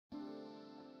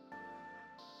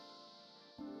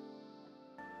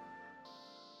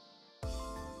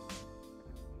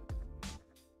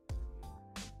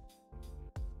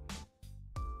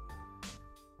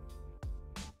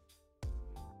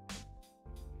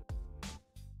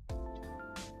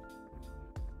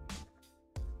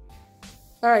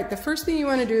All right, the first thing you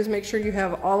want to do is make sure you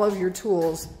have all of your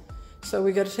tools. So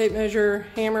we got a tape measure,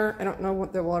 hammer, I don't know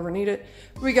what that we'll ever need it.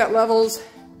 We got levels,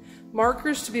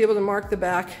 markers to be able to mark the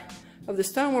back of the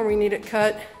stone where we need it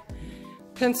cut,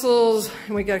 pencils,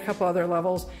 and we got a couple other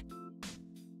levels.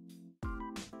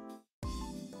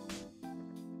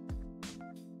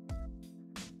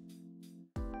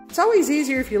 It's always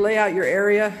easier if you lay out your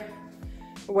area,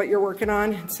 what you're working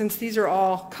on. And since these are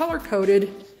all color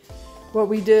coded, what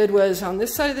we did was on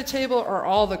this side of the table are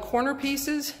all the corner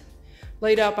pieces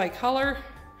laid out by color,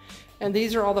 and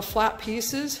these are all the flat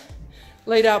pieces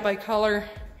laid out by color,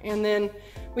 and then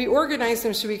we organized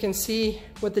them so we can see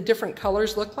what the different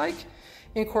colors look like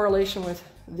in correlation with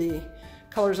the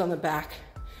colors on the back.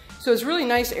 So it's really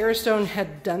nice Airstone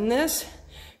had done this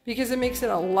because it makes it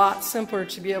a lot simpler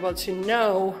to be able to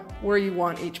know where you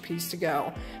want each piece to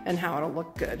go and how it'll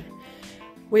look good.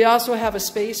 We also have a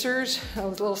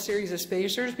little series of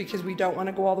spacers because we don't want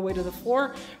to go all the way to the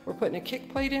floor. We're putting a kick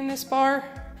plate in this bar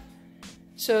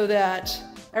so that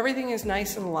everything is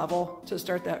nice and level to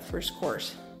start that first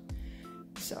course.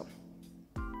 So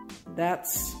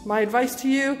that's my advice to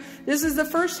you. This is the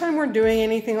first time we're doing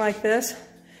anything like this,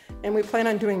 and we plan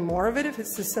on doing more of it if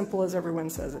it's as simple as everyone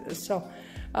says it is. So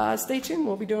stay tuned,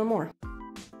 we'll be doing more.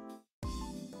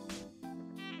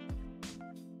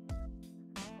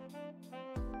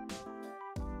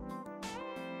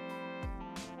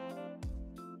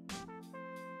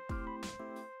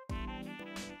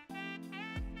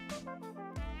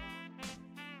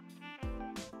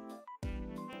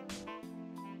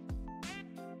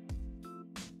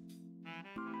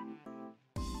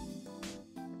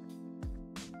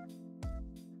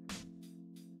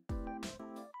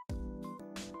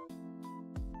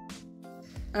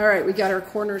 All right, we got our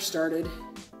corners started,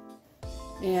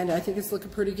 and I think it's looking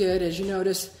pretty good. As you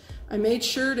notice, I made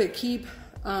sure to keep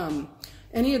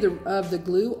any of the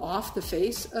glue off the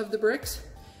face of the bricks,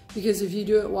 because if you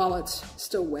do it while it's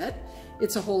still wet,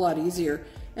 it's a whole lot easier.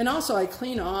 And also I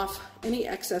clean off any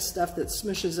excess stuff that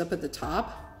smushes up at the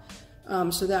top,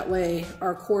 so that way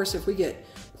our course, if we get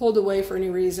pulled away for any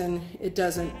reason, it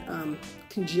doesn't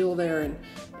congeal there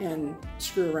and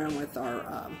screw around with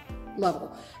our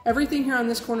level. Everything here on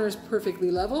this corner is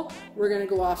perfectly level. We're going to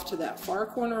go off to that far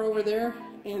corner over there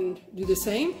and do the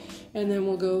same, and then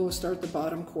we'll go start the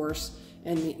bottom course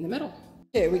and meet in the middle.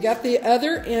 Okay, we got the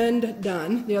other end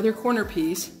done, the other corner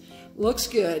piece. Looks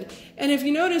good. And if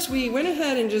you notice, we went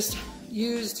ahead and just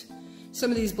used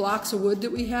some of these blocks of wood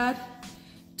that we had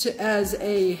as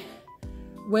a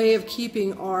way of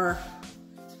keeping our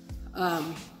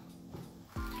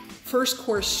first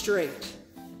course straight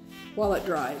while it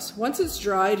dries. Once it's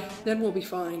dried, then we'll be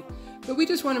fine. But we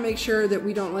just want to make sure that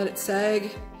we don't let it sag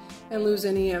and lose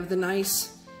any of the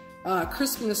nice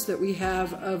crispness that we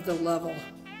have of the level.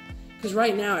 Because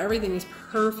right now everything is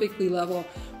perfectly level.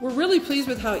 We're really pleased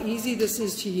with how easy this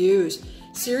is to use.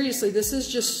 Seriously, this is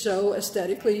just so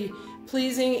aesthetically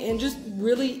pleasing and just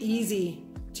really easy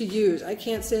to use. I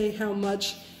can't say how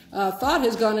much thought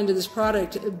has gone into this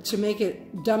product to make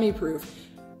it dummy proof.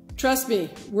 Trust me,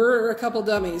 we're a couple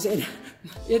dummies and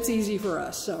it's easy for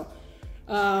us. So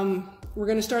we're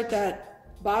gonna start that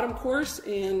bottom course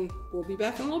and we'll be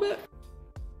back in a little bit.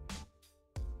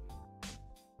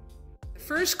 The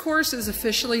first course is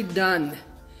officially done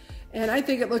and I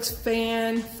think it looks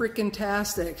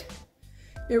fan-freaking-tastic.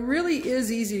 It really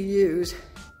is easy to use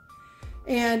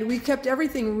and we kept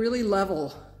everything really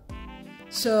level.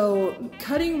 So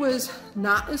cutting was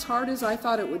not as hard as I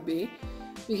thought it would be,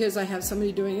 because I have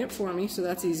somebody doing it for me, so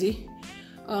that's easy.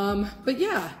 But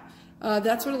yeah,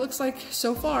 that's what it looks like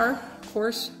so far.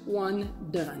 Course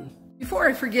 1 done. Before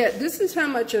I forget, this is how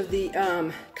much of the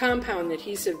compound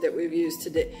adhesive that we've used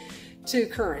to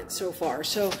current so far.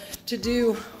 So to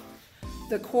do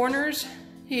the corners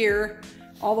here,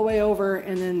 all the way over,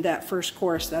 and then that first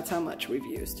course, that's how much we've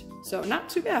used. So not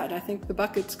too bad. I think the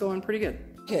bucket's going pretty good.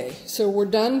 Okay, so we're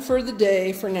done for the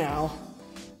day for now.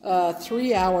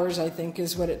 3 hours, I think,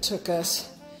 is what it took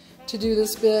us to do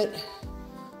this bit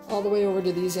all the way over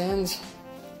to these ends.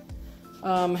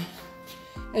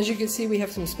 As you can see, we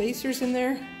have some spacers in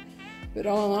there, but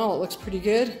all in all, it looks pretty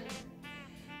good.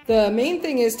 The main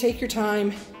thing is take your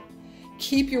time,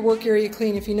 keep your work area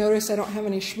clean. If you notice, I don't have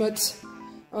any schmutz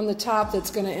on the top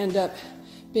that's going to end up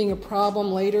being a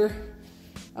problem later.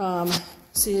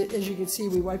 See, as you can see,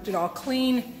 we wiped it all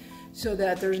clean so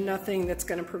that there's nothing that's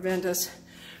going to prevent us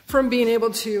from being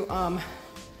able to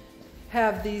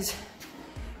have these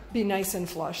be nice and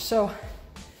flush. So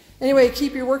anyway,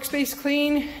 keep your workspace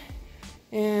clean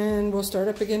and we'll start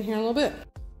up again here in a little bit.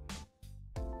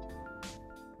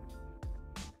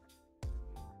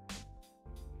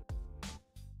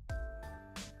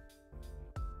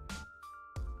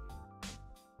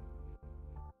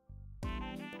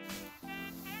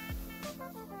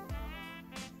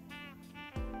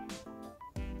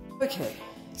 Okay,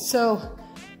 so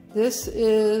this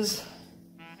is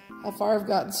how far I've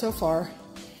gotten so far.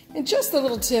 And just a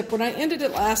little tip, when I ended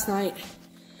it last night,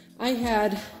 I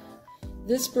had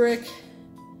this brick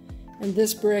and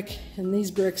this brick, and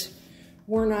these bricks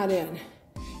were not in.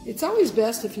 It's always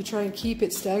best if you try and keep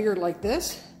it staggered like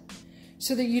this,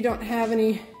 so that you don't have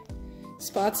any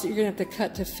spots that you're gonna have to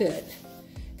cut to fit.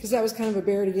 Because that was kind of a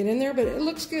bear to get in there, but it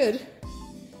looks good.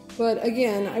 But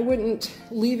again, I wouldn't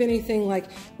leave anything like,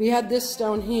 we had this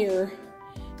stone here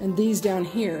and these down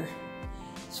here.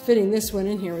 So fitting this one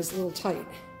in here was a little tight.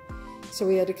 So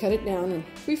we had to cut it down, and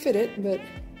we fit it, but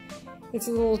it's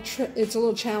a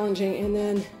little challenging. And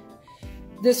then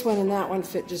this one and that one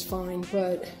fit just fine,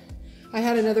 but I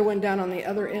had another one down on the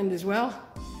other end as well,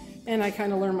 and I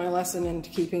kind of learned my lesson into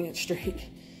keeping it straight.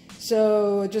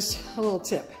 So just a little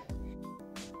tip.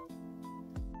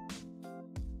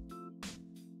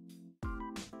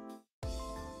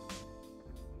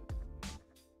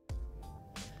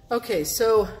 Okay,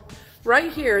 so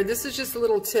right here, this is just a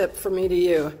little tip from me to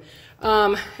you.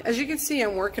 As you can see,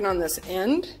 I'm working on this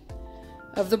end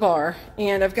of the bar,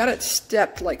 and I've got it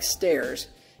stepped like stairs.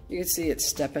 You can see it's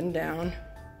stepping down,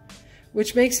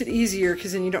 which makes it easier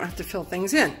because then you don't have to fill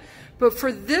things in. But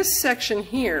for this section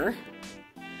here,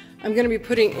 I'm going to be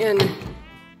putting in,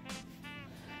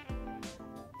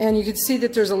 and you can see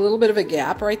that there's a little bit of a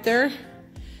gap right there.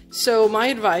 So my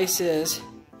advice is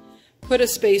put a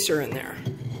spacer in there,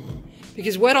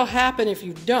 because what'll happen if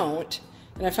you don't,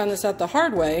 and I found this out the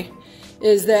hard way,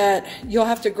 is that you'll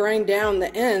have to grind down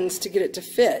the ends to get it to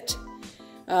fit.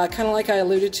 Kind of like I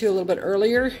alluded to a little bit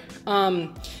earlier,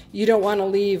 you don't want to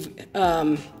leave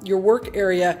your work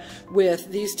area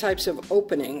with these types of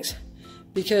openings,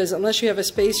 because unless you have a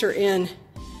spacer in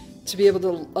to be able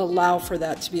to allow for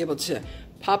that to be able to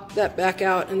pop that back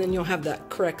out, and then you'll have that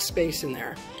correct space in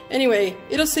there. Anyway,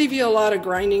 it'll save you a lot of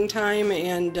grinding time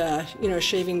and you know,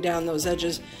 shaving down those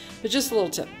edges, but just a little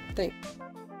tip. Thanks.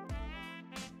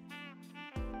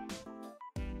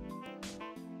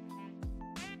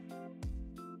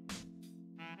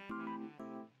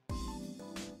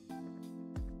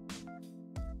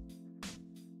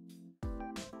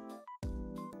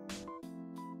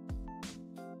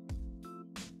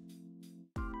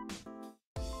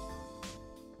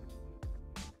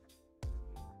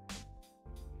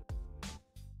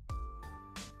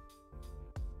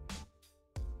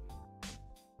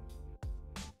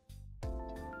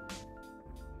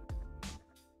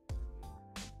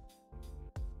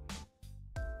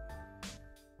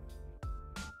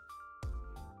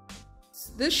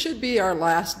 This should be our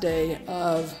last day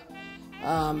of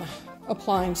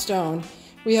applying stone.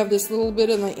 We have this little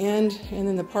bit on the end and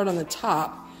then the part on the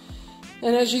top.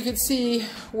 And as you can see,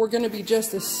 we're going to be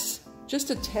just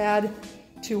a tad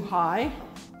too high.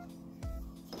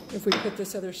 If we put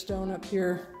this other stone up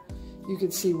here, you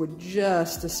can see we're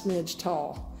just a smidge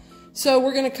tall. So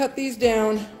we're going to cut these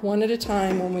down one at a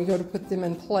time when we go to put them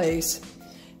in place.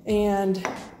 And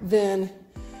then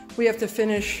we have to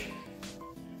finish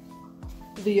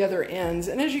the other ends.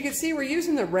 And as you can see, we're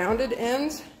using the rounded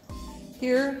ends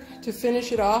here to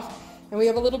finish it off. And we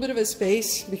have a little bit of a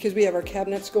space because we have our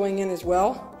cabinets going in as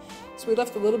well. So we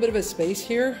left a little bit of a space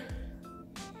here,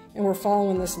 and we're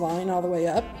following this line all the way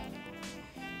up.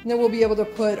 And then we'll be able to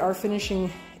put our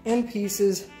finishing end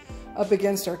pieces up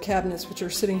against our cabinets, which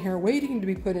are sitting here waiting to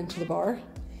be put into the bar.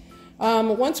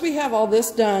 Once we have all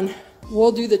this done,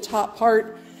 we'll do the top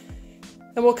part,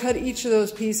 and we'll cut each of those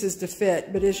pieces to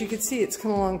fit. But as you can see, it's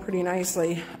come along pretty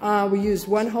nicely. We used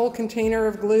one whole container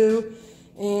of glue,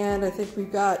 and I think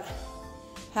we've got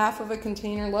half of a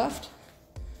container left.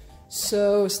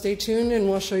 So stay tuned and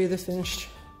we'll show you the finished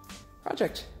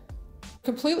project.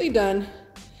 Completely done.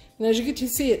 And as you can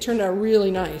see, it turned out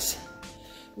really nice.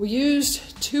 We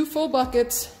used 2 full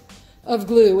buckets of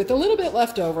glue with a little bit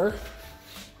left over,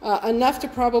 enough to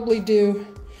probably do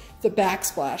the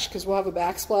backsplash, because we'll have a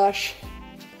backsplash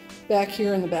back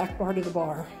here in the back part of the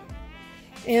bar.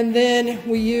 And then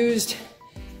we used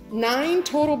 9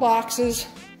 total boxes,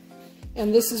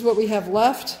 and this is what we have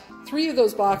left. 3 of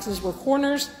those boxes were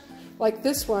corners, like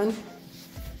this one,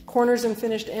 corners and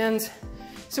finished ends.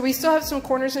 So we still have some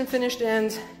corners and finished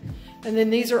ends, and then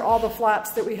these are all the flaps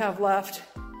that we have left,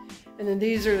 and then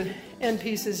these are end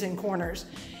pieces and corners.